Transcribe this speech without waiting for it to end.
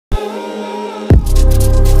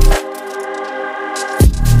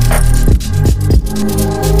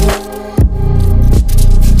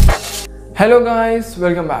Hello guys,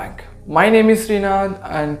 welcome back. My name is Srinath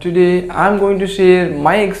and today I'm going to share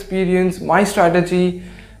my experience, my strategy,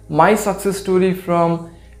 my success story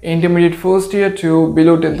from intermediate first year to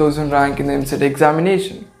below 10,000 rank in the EAMCET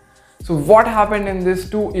examination. So what happened in this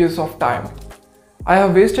 2 years of time? I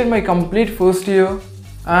have wasted my complete first year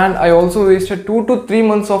and I also wasted 2 to 3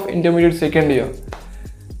 months of intermediate second year.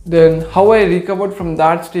 Then how I recovered from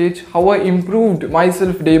that stage, how I improved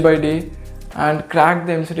myself day by day and cracked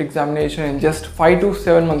the EAMCET examination in just 5 to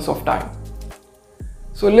 7 months of time.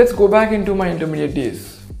 So let's go back into my intermediate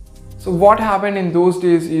days. So what happened in those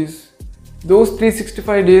days is, those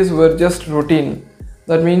 365 days were just routine.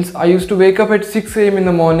 That means I used to wake up at 6 AM in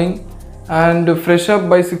the morning and fresh up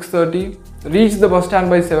by 6:30, reach the bus stand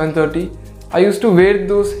by 7:30. I used to wear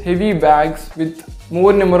those heavy bags with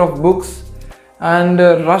more number of books and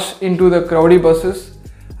rush into the crowdy buses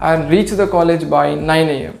and reach the college by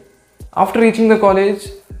 9 AM. After reaching the college,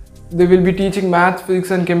 they will be teaching maths, physics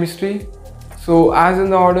and chemistry. So as in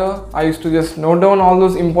the order, I used to just note down all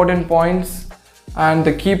those important points and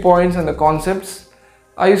the key points and the concepts.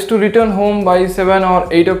 I used to return home by 7 or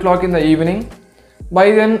 8 o'clock in the evening. By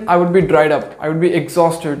then, I would be dried up. I would be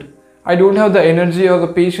exhausted. I don't have the energy or the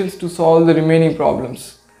patience to solve the remaining problems.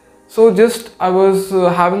 So just I was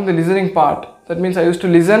having the listening part. That means I used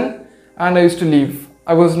to listen and I used to leave.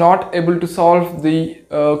 I was not able to solve the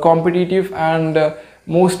competitive and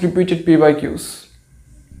most repeated PYQs.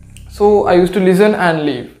 So I used to listen and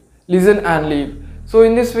leave, listen and leave. So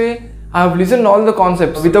in this way, I have listened all the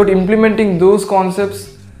concepts. Without implementing those concepts,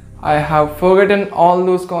 I have forgotten all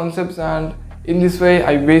those concepts, and in this way,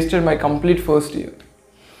 I wasted my complete first year.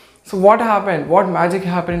 So what happened? What magic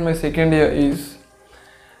happened in my second year is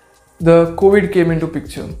the COVID came into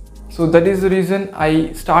picture. So that is the reason I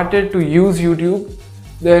started to use YouTube.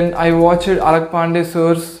 Then I watched Alak Pandey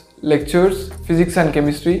sir's lectures, physics and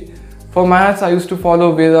chemistry. For maths, I used to follow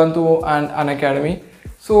Vedantu and Unacademy.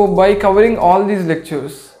 So by covering all these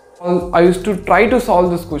lectures, I used to try to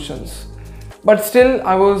solve those questions. But still,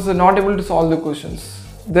 I was not able to solve the questions.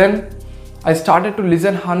 Then I started to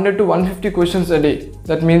listen 100 to 150 questions a day.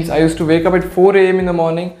 That means I used to wake up at 4 AM in the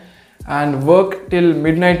morning and work till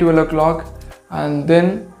midnight, 12 o'clock. And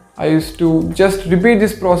then I used to just repeat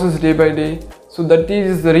this process day by day. So that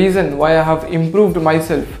is the reason why I have improved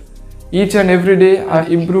myself. Each and every day I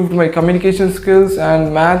improved my communication skills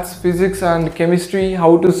and maths, physics and chemistry,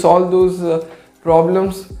 how to solve those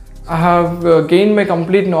problems. I have gained my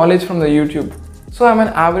complete knowledge from the YouTube. So I'm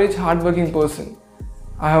an average hardworking person.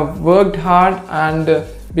 I have worked hard, and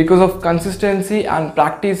because of consistency and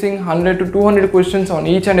practicing 100 to 200 questions on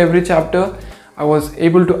each and every chapter, I was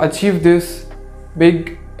able to achieve this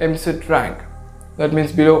big EAMCET rank. That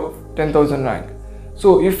means below 10,000 rank.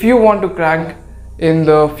 So if you want to crack in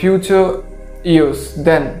the future years,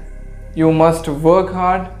 then you must work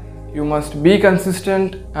hard, you must be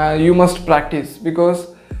consistent, and you must practice, because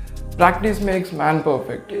practice makes man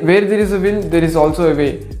perfect. Where there is a will, there is also a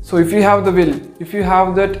way. So if you have the will, if you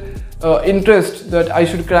have that interest that I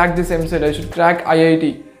should crack this EAMCET, I should crack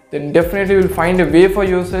IIT, then definitely you will find a way for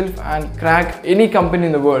yourself and crack any company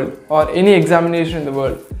in the world or any examination in the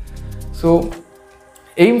world. So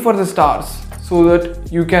aim for the stars so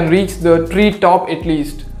that you can reach the tree top at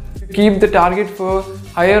least. Keep the target for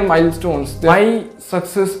higher milestones. My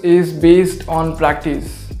success is based on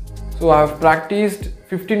practice. So I have practiced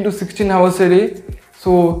 15 to 16 hours a day.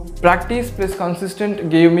 So practice plus consistent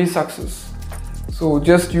gave me success. So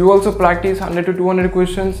just you also practice 100 to 200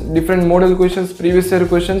 questions, different model questions, previous year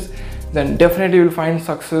questions, then definitely you will find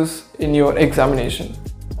success in your examination.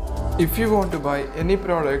 If you want to buy any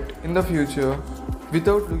product in the future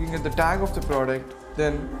without looking at the tag of the product,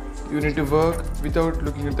 then you need to work without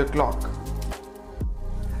looking at the clock.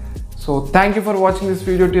 So thank you for watching this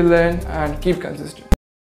video till the end and keep consistent.